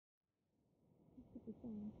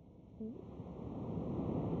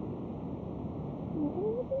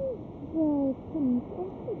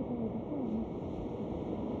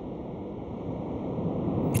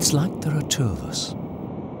It's like there are two of us.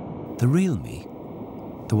 The real me,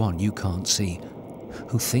 the one you can't see,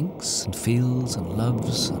 who thinks and feels and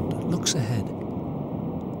loves and looks ahead.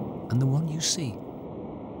 And the one you see,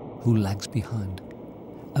 who lags behind,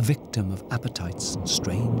 a victim of appetites and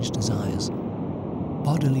strange desires,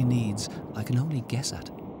 bodily needs I can only guess at.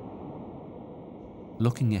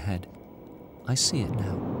 Looking ahead, I see it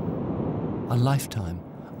now. A lifetime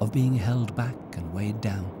of being held back and weighed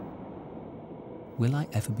down. Will I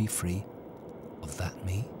ever be free of that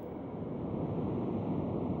me?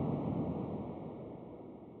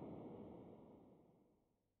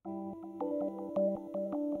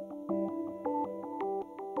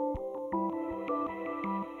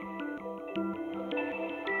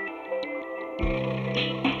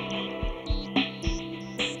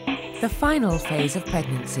 The final phase of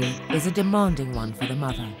pregnancy is a demanding one for the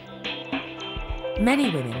mother. Many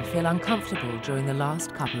women feel uncomfortable during the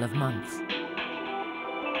last couple of months.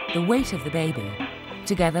 The weight of the baby,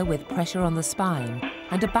 together with pressure on the spine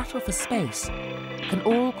and a battle for space, can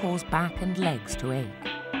all cause back and legs to ache.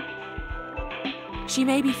 She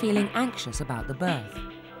may be feeling anxious about the birth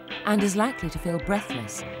and is likely to feel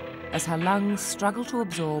breathless as her lungs struggle to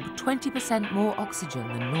absorb 20% more oxygen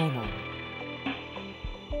than normal.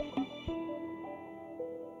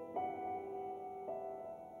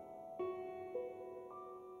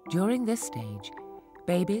 During this stage,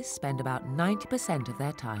 babies spend about 90% of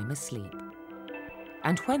their time asleep.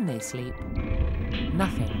 And when they sleep,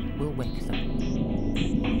 nothing will wake them.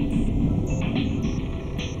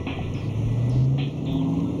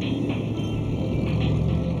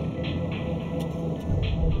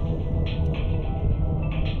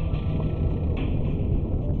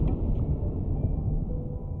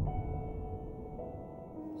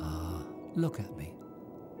 Look at me,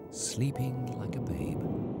 sleeping like a babe.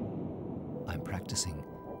 I'm practicing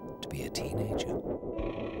to be a teenager.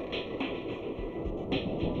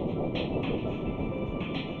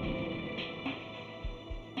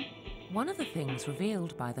 One of the things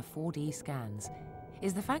revealed by the 4D scans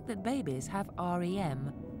is the fact that babies have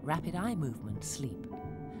REM, rapid eye movement sleep,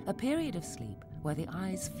 a period of sleep where the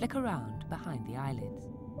eyes flick around behind the eyelids.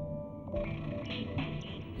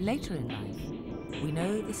 Later in life, we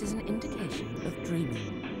know this is an indication of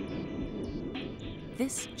dreaming.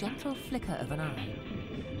 This gentle flicker of an eye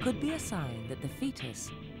could be a sign that the fetus,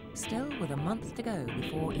 still with a month to go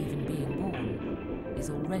before even being born, is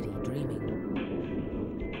already dreaming.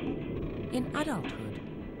 In adulthood,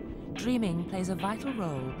 dreaming plays a vital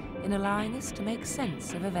role in allowing us to make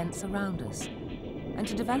sense of events around us and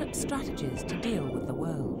to develop strategies to deal with the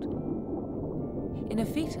world. In a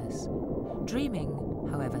fetus, dreaming,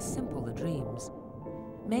 however simple the dreams,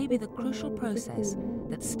 may be the crucial process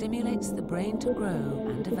that stimulates the brain to grow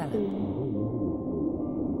and develop.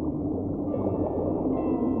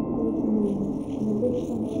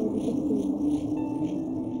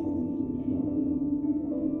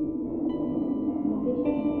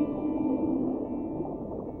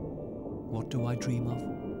 What do I dream of?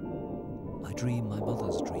 I dream my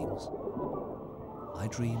mother's dreams. I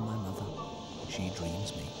dream my mother, she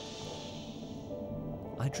dreams me.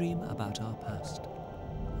 I dream about our past,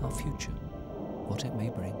 our future, what it may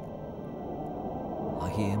bring. I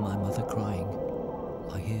hear my mother crying,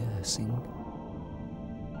 I hear her sing.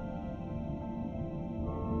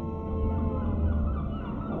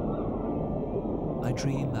 I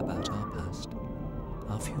dream about our past,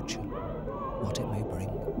 our future, what it may bring.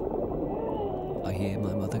 I hear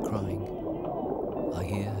my mother crying, I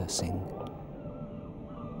hear her sing.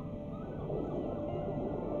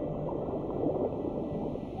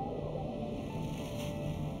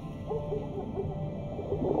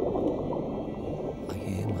 I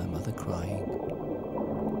hear my mother crying,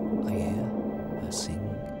 I hear her sing.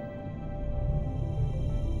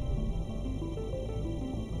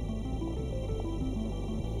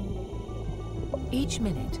 Each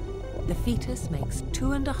minute, the fetus makes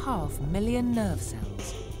 2.5 million nerve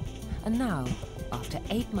cells. And now, after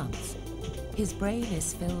 8 months, his brain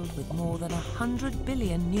is filled with more than 100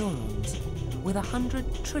 billion neurons, with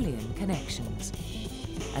 100 trillion connections,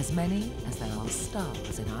 as many as there are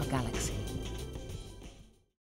stars in our galaxy.